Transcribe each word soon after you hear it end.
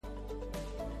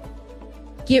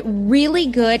Get really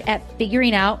good at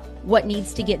figuring out what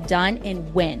needs to get done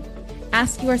and when.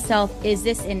 Ask yourself, is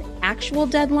this an actual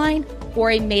deadline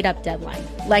or a made-up deadline?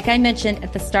 Like I mentioned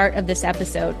at the start of this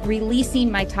episode, releasing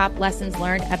my top lessons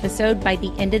learned episode by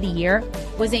the end of the year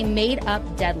was a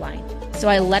made-up deadline. So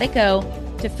I let it go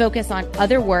to focus on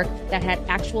other work that had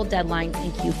actual deadlines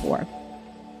in Q4.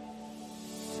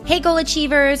 Hey, goal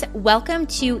achievers, welcome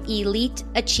to Elite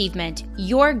Achievement,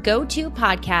 your go-to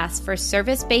podcast for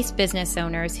service-based business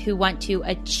owners who want to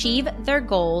achieve their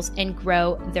goals and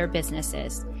grow their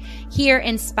businesses. Hear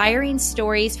inspiring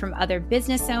stories from other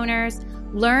business owners,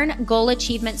 learn goal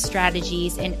achievement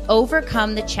strategies, and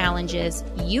overcome the challenges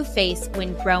you face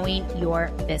when growing your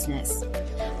business.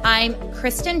 I'm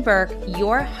Kristen Burke,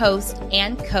 your host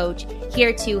and coach,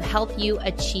 here to help you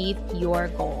achieve your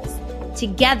goals.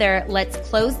 Together, let's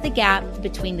close the gap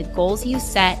between the goals you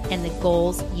set and the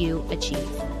goals you achieve.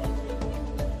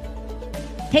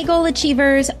 Hey, goal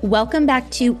achievers, welcome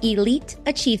back to Elite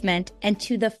Achievement and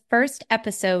to the first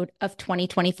episode of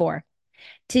 2024.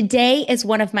 Today is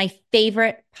one of my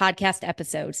favorite podcast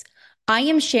episodes. I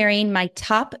am sharing my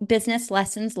top business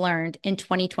lessons learned in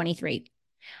 2023.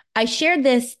 I shared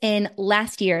this in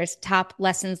last year's top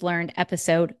lessons learned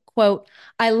episode. Quote,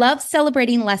 I love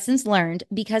celebrating lessons learned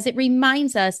because it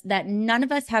reminds us that none of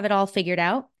us have it all figured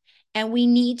out, and we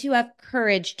need to have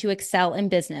courage to excel in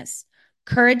business,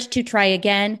 courage to try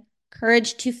again,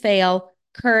 courage to fail,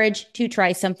 courage to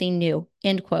try something new,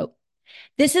 end quote.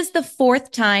 This is the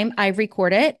fourth time I've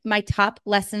recorded my top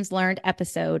lessons learned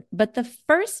episode, but the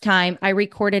first time I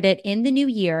recorded it in the new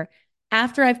year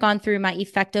after I've gone through my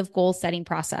effective goal setting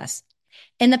process.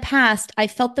 In the past, I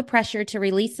felt the pressure to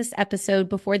release this episode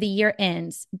before the year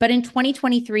ends, but in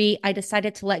 2023, I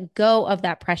decided to let go of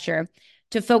that pressure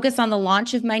to focus on the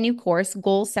launch of my new course,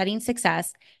 Goal Setting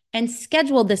Success, and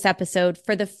scheduled this episode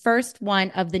for the first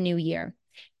one of the new year.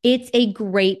 It's a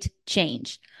great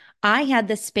change. I had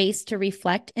the space to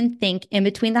reflect and think in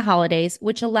between the holidays,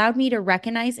 which allowed me to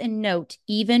recognize and note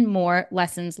even more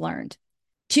lessons learned.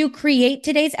 To create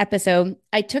today's episode,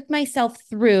 I took myself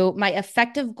through my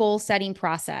effective goal setting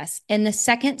process and the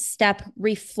second step,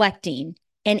 reflecting,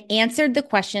 and answered the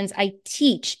questions I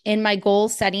teach in my Goal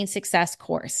Setting Success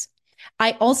course.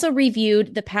 I also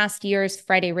reviewed the past year's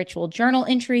Friday Ritual journal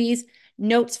entries,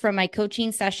 notes from my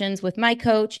coaching sessions with my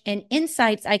coach, and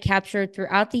insights I captured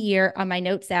throughout the year on my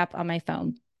notes app on my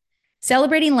phone.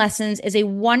 Celebrating lessons is a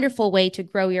wonderful way to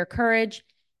grow your courage,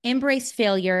 embrace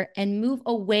failure, and move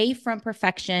away from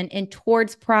perfection and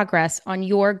towards progress on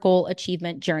your goal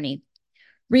achievement journey.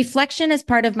 Reflection is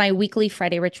part of my weekly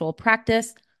Friday Ritual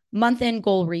practice, month-end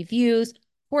goal reviews,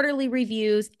 quarterly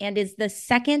reviews, and is the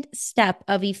second step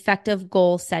of effective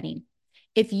goal setting.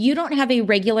 If you don't have a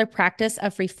regular practice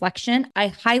of reflection, I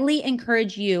highly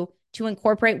encourage you to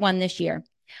incorporate one this year.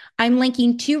 I'm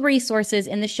linking 2 resources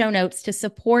in the show notes to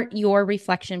support your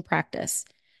reflection practice.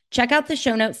 Check out the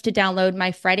show notes to download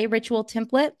my Friday Ritual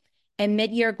template and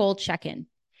mid-year goal check-in.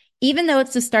 Even though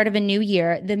it's the start of a new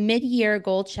year, the mid-year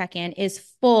goal check-in is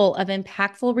full of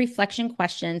impactful reflection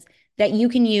questions that you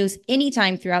can use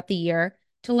anytime throughout the year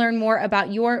to learn more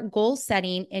about your goal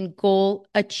setting and goal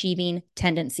achieving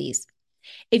tendencies.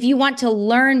 If you want to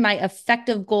learn my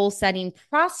effective goal setting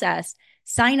process,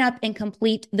 sign up and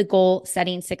complete the Goal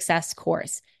Setting Success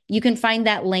course. You can find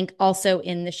that link also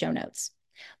in the show notes.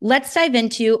 Let's dive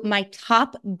into my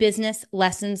top business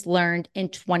lessons learned in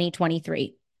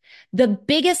 2023. The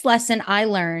biggest lesson I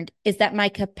learned is that my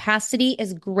capacity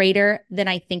is greater than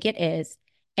I think it is,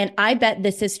 and I bet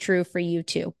this is true for you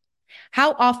too.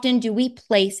 How often do we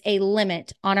place a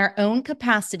limit on our own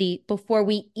capacity before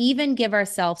we even give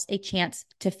ourselves a chance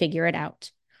to figure it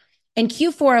out? In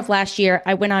Q4 of last year,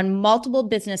 I went on multiple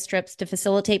business trips to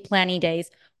facilitate planning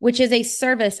days, which is a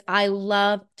service I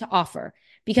love to offer,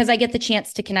 because I get the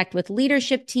chance to connect with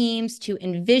leadership teams to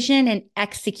envision and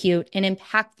execute an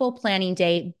impactful planning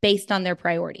day based on their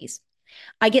priorities.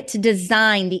 I get to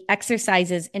design the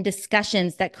exercises and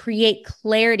discussions that create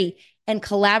clarity and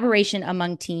collaboration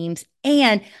among teams,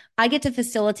 and I get to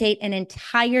facilitate an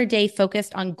entire day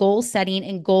focused on goal setting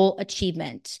and goal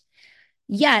achievement.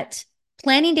 Yet,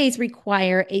 planning days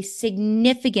require a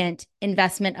significant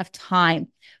investment of time,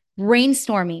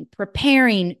 brainstorming,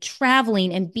 preparing,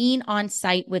 traveling, and being on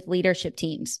site with leadership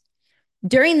teams.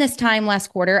 During this time last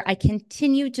quarter, I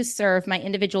continued to serve my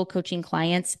individual coaching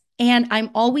clients, and I'm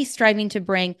always striving to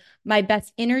bring my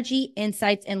best energy,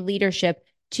 insights, and leadership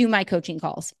to my coaching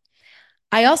calls.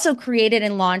 I also created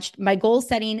and launched my Goal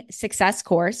Setting Success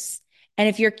course. And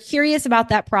if you're curious about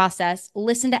that process,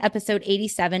 listen to episode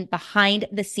 87, Behind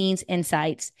the Scenes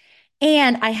Insights.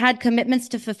 And I had commitments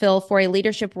to fulfill for a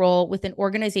leadership role with an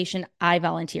organization I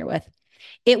volunteer with.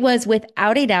 It was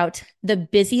without a doubt the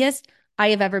busiest I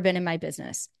have ever been in my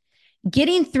business.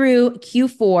 Getting through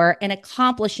Q4 and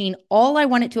accomplishing all I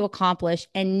wanted to accomplish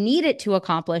and needed to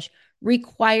accomplish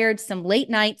required some late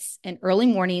nights and early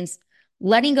mornings,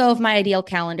 letting go of my ideal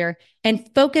calendar and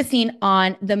focusing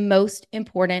on the most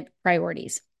important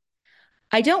priorities.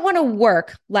 I don't want to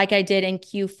work like I did in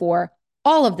Q4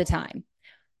 all of the time,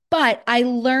 but I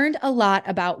learned a lot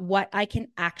about what I can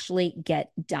actually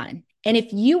get done. And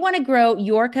if you want to grow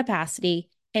your capacity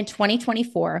in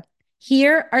 2024,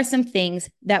 here are some things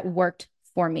that worked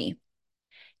for me.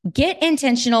 Get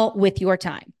intentional with your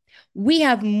time. We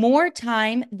have more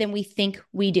time than we think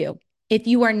we do. If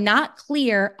you are not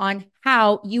clear on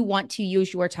how you want to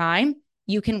use your time,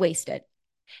 you can waste it.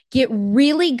 Get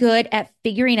really good at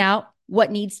figuring out what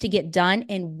needs to get done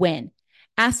and when.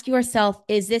 Ask yourself,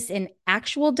 is this an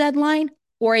actual deadline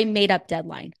or a made up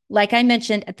deadline? Like I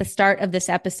mentioned at the start of this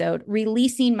episode,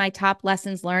 releasing my top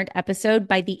lessons learned episode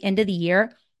by the end of the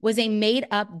year was a made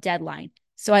up deadline.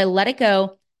 So I let it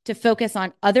go to focus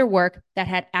on other work that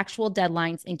had actual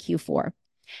deadlines in Q4.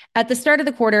 At the start of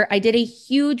the quarter, I did a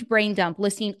huge brain dump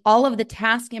listing all of the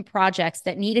tasks and projects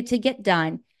that needed to get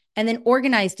done and then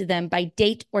organized them by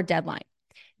date or deadline.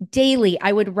 Daily,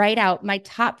 I would write out my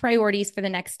top priorities for the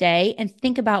next day and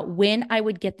think about when I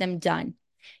would get them done.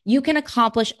 You can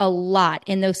accomplish a lot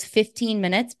in those 15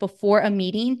 minutes before a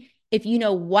meeting if you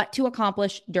know what to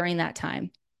accomplish during that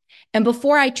time. And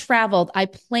before I traveled, I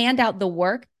planned out the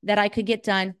work that I could get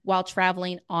done while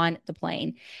traveling on the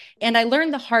plane. And I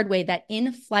learned the hard way that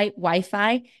in-flight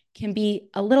Wi-Fi can be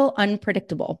a little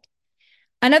unpredictable.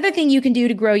 Another thing you can do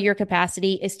to grow your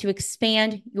capacity is to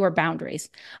expand your boundaries.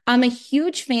 I'm a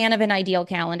huge fan of an ideal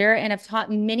calendar and have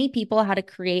taught many people how to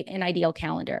create an ideal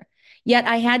calendar. Yet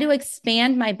I had to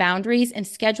expand my boundaries and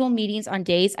schedule meetings on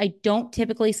days I don't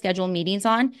typically schedule meetings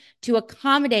on to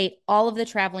accommodate all of the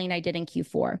traveling I did in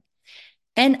Q4.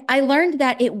 And I learned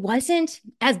that it wasn't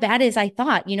as bad as I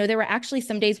thought. There were actually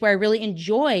some days where I really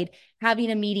enjoyed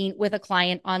having a meeting with a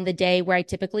client on the day where I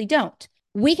typically don't.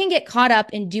 We can get caught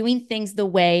up in doing things the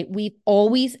way we've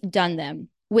always done them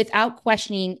without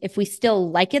questioning if we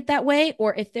still like it that way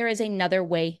or if there is another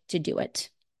way to do it.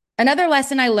 Another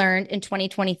lesson I learned in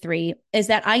 2023 is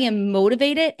that I am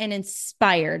motivated and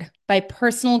inspired by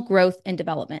personal growth and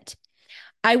development.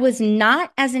 I was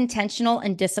not as intentional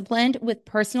and disciplined with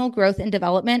personal growth and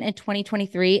development in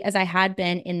 2023 as I had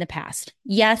been in the past.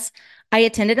 Yes, I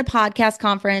attended a podcast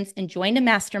conference and joined a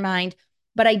mastermind,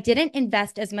 but I didn't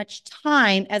invest as much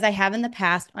time as I have in the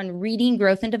past on reading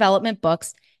growth and development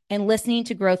books and listening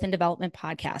to growth and development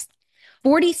podcasts.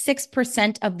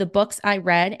 46% of the books I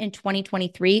read in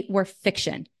 2023 were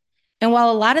fiction. And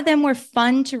while a lot of them were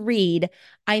fun to read,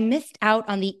 I missed out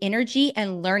on the energy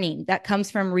and learning that comes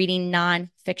from reading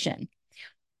nonfiction.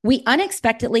 We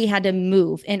unexpectedly had to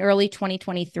move in early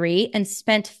 2023 and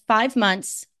spent 5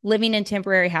 months living in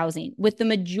temporary housing with the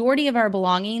majority of our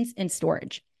belongings in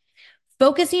storage.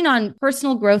 Focusing on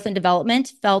personal growth and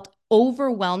development felt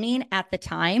overwhelming at the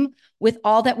time with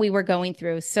all that we were going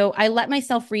through. So I let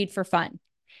myself read for fun.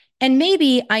 And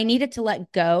maybe I needed to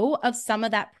let go of some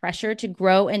of that pressure to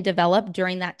grow and develop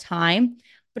during that time.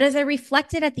 But as I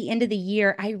reflected at the end of the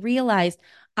year, I realized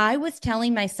I was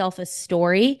telling myself a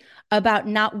story about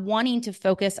not wanting to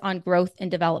focus on growth and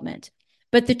development.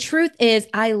 But the truth is,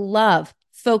 I love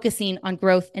focusing on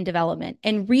growth and development,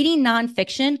 and reading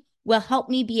nonfiction will help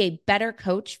me be a better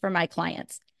coach for my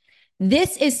clients.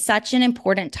 This is such an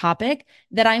important topic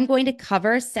that I'm going to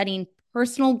cover setting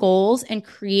personal goals and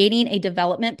creating a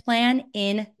development plan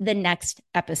in the next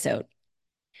episode.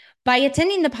 By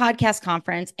attending the podcast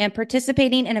conference and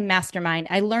participating in a mastermind,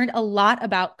 I learned a lot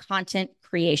about content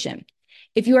creation.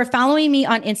 If you are following me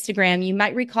on Instagram, you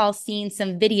might recall seeing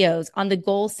some videos on the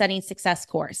Goal Setting Success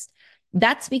course.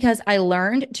 That's because I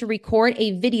learned to record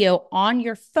a video on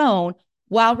your phone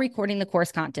while recording the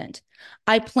course content.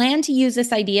 I plan to use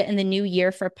this idea in the new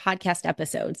year for podcast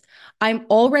episodes. I'm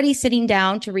already sitting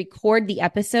down to record the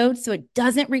episode, so it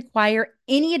doesn't require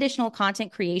any additional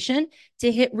content creation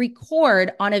to hit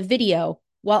record on a video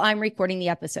while I'm recording the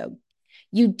episode.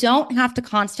 You don't have to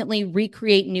constantly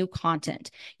recreate new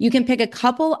content. You can pick a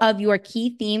couple of your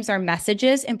key themes or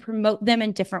messages and promote them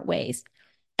in different ways.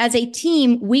 As a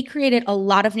team, we created a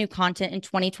lot of new content in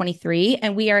 2023,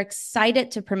 and we are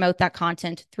excited to promote that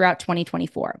content throughout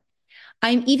 2024.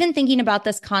 I'm even thinking about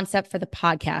this concept for the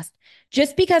podcast.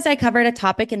 Just because I covered a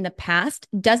topic in the past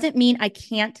doesn't mean I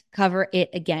can't cover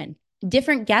it again.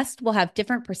 Different guests will have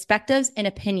different perspectives and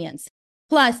opinions.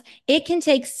 Plus, it can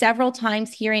take several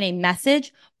times hearing a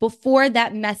message before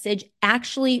that message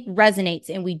actually resonates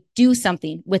and we do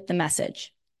something with the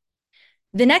message.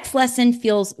 The next lesson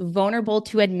feels vulnerable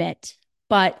to admit,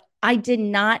 but I did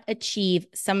not achieve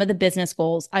some of the business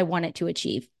goals I wanted to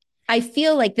achieve. I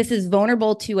feel like this is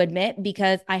vulnerable to admit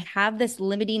because I have this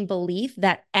limiting belief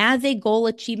that as a goal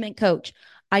achievement coach,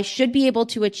 I should be able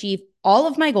to achieve all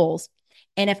of my goals.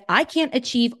 And if I can't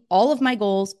achieve all of my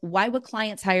goals, why would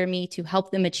clients hire me to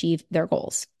help them achieve their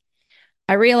goals?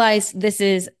 I realize this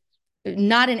is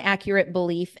not an accurate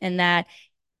belief and that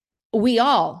we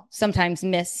all sometimes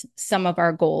miss some of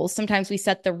our goals. Sometimes we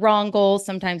set the wrong goals.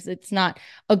 Sometimes it's not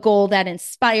a goal that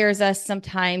inspires us.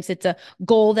 Sometimes it's a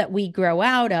goal that we grow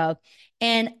out of.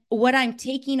 And what I'm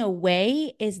taking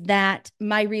away is that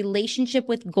my relationship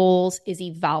with goals is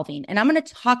evolving. And I'm going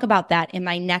to talk about that in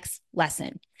my next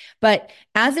lesson. But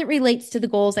as it relates to the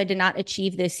goals I did not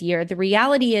achieve this year, the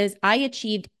reality is I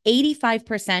achieved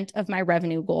 85% of my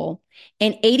revenue goal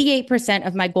and 88%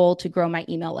 of my goal to grow my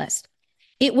email list.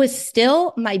 It was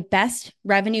still my best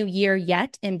revenue year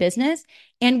yet in business,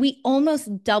 and we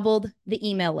almost doubled the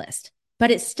email list. But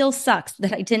it still sucks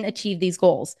that I didn't achieve these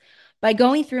goals. By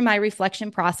going through my reflection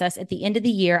process at the end of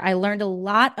the year, I learned a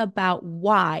lot about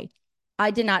why I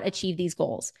did not achieve these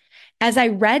goals. As I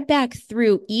read back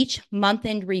through each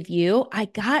month-end review, I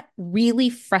got really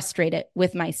frustrated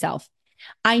with myself.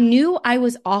 I knew I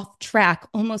was off track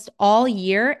almost all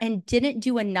year and didn't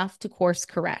do enough to course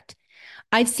correct.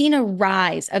 I've seen a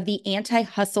rise of the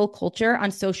anti-hustle culture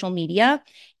on social media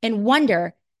and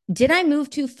wonder, did I move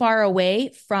too far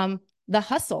away from the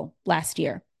hustle last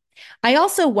year? I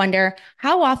also wonder,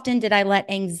 how often did I let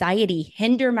anxiety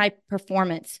hinder my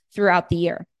performance throughout the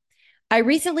year? I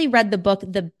recently read the book,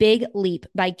 The Big Leap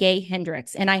by Gay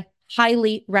Hendricks, and I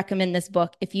highly recommend this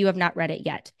book if you have not read it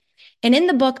yet. And in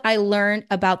the book, I learned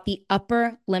about the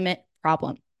upper limit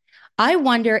problem. I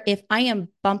wonder if I am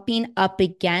bumping up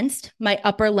against my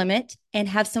upper limit and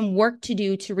have some work to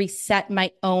do to reset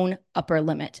my own upper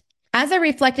limit. As I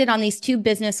reflected on these two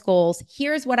business goals,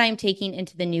 here's what I am taking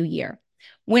into the new year.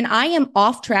 When I am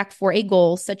off track for a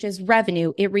goal such as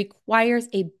revenue, it requires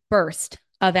a burst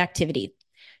of activity.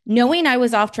 Knowing I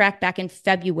was off track back in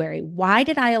February, why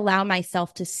did I allow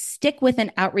myself to stick with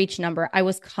an outreach number I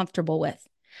was comfortable with?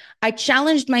 I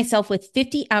challenged myself with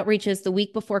 50 outreaches the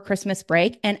week before Christmas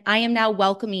break, and I am now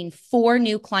welcoming 4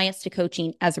 new clients to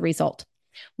coaching as a result.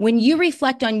 When you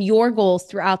reflect on your goals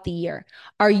throughout the year,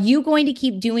 are you going to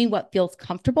keep doing what feels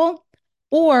comfortable,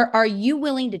 or are you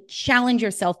willing to challenge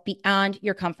yourself beyond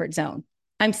your comfort zone?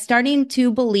 I'm starting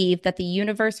to believe that the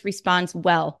universe responds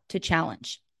well to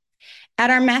challenge. At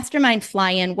our mastermind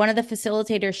fly-in, one of the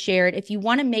facilitators shared, if you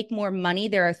want to make more money,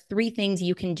 there are 3 things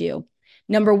you can do.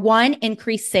 Number 1,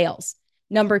 increase sales.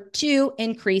 Number 2,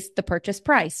 increase the purchase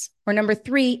price. Or number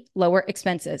 3, lower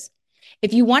expenses.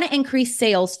 If you want to increase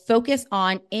sales, focus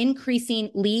on increasing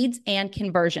leads and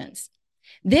conversions.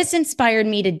 This inspired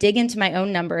me to dig into my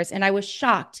own numbers, and I was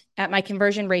shocked at my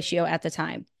conversion ratio at the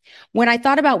time. When I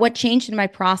thought about what changed in my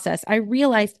process, I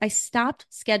realized I stopped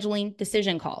scheduling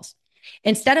decision calls.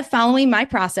 Instead of following my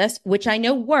process, which I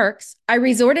know works, I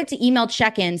resorted to email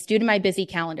check-ins due to my busy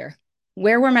calendar.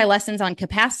 Where were my lessons on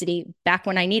capacity back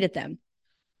when I needed them?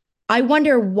 I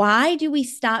wonder, why do we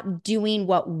stop doing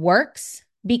what works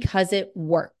because it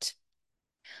worked?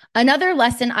 Another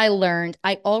lesson I learned,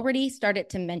 I already started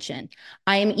to mention.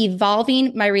 I am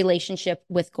evolving my relationship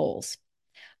with goals.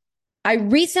 I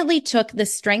recently took the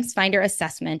StrengthsFinder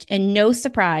assessment, and no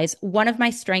surprise, one of my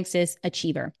strengths is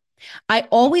achiever. I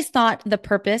always thought the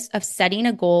purpose of setting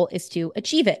a goal is to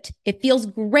achieve it. It feels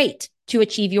great to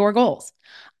achieve your goals.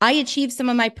 I achieved some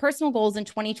of my personal goals in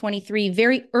 2023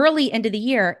 very early into the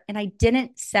year, and I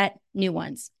didn't set new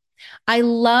ones. I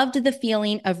loved the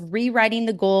feeling of rewriting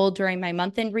the goal during my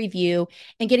month-end review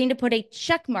and getting to put a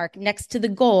check mark next to the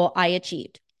goal I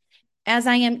achieved. As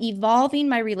I am evolving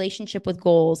my relationship with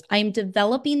goals, I am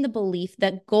developing the belief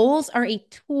that goals are a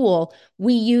tool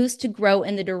we use to grow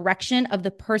in the direction of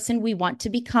the person we want to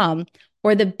become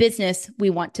or the business we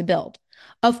want to build.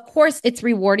 Of course, it's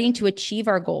rewarding to achieve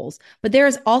our goals, but there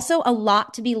is also a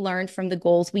lot to be learned from the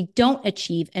goals we don't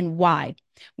achieve and why.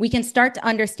 We can start to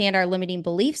understand our limiting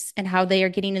beliefs and how they are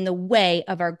getting in the way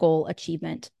of our goal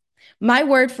achievement. My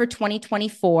word for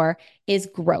 2024 is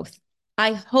growth.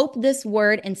 I hope this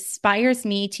word inspires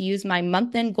me to use my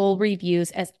month-end goal reviews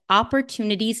as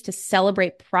opportunities to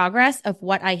celebrate progress of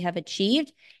what I have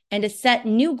achieved and to set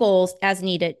new goals as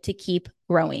needed to keep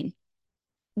growing.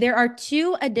 There are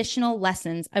 2 additional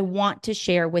lessons I want to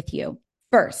share with you.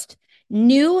 First,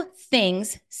 new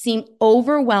things seem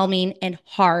overwhelming and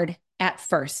hard at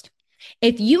first.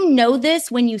 If you know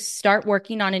this when you start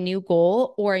working on a new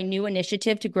goal or a new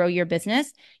initiative to grow your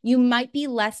business, you might be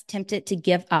less tempted to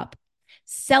give up.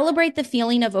 Celebrate the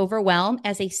feeling of overwhelm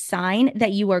as a sign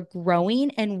that you are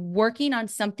growing and working on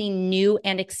something new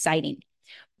and exciting.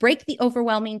 Break the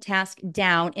overwhelming task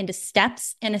down into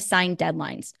steps and assign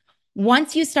deadlines.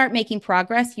 Once you start making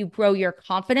progress, you grow your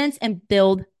confidence and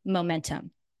build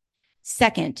momentum.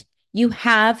 Second, you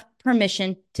have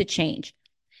permission to change.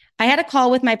 I had a call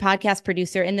with my podcast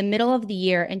producer in the middle of the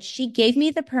year, and she gave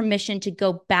me the permission to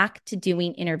go back to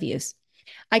doing interviews.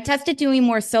 I tested doing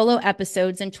more solo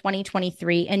episodes in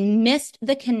 2023 and missed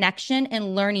the connection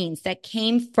and learnings that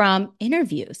came from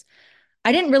interviews.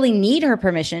 I didn't really need her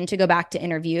permission to go back to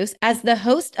interviews. As the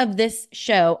host of this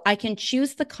show, I can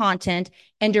choose the content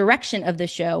and direction of the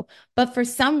show. But for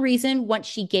some reason, once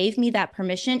she gave me that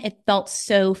permission, it felt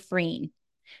so freeing.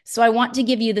 So I want to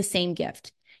give you the same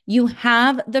gift. You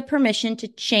have the permission to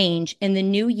change in the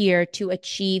new year to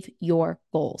achieve your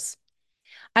goals.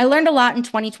 I learned a lot in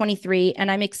 2023, and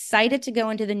I'm excited to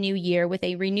go into the new year with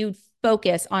a renewed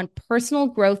focus on personal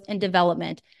growth and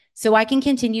development so I can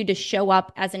continue to show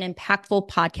up as an impactful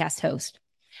podcast host.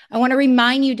 I want to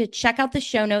remind you to check out the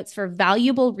show notes for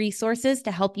valuable resources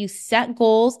to help you set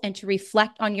goals and to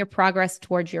reflect on your progress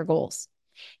towards your goals.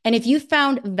 And if you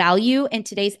found value in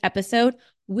today's episode,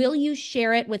 will you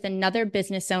share it with another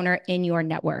business owner in your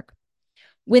network?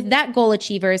 With that, goal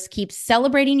achievers, keep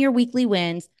celebrating your weekly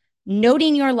wins,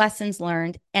 noting your lessons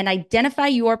learned, and identify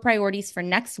your priorities for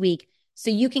next week so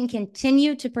you can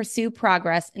continue to pursue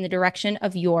progress in the direction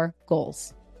of your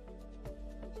goals.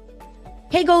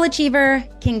 Hey, goal achiever,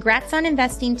 congrats on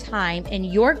investing time in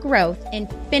your growth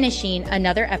and finishing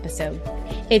another episode.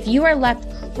 If you are left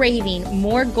craving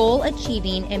more goal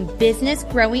achieving and business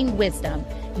growing wisdom,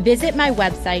 visit my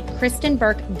website,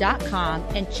 KristenBurke.com,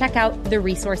 and check out the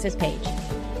resources page.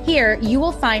 Here, you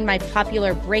will find my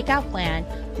popular breakout plan,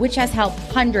 which has helped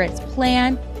hundreds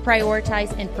plan,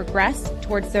 prioritize, and progress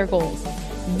towards their goals.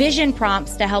 Vision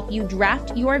prompts to help you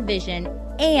draft your vision,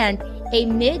 and a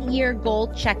mid-year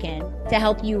goal check-in to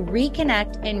help you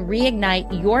reconnect and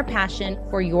reignite your passion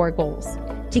for your goals.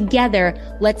 Together,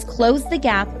 let's close the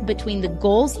gap between the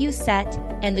goals you set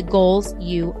and the goals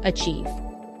you achieve.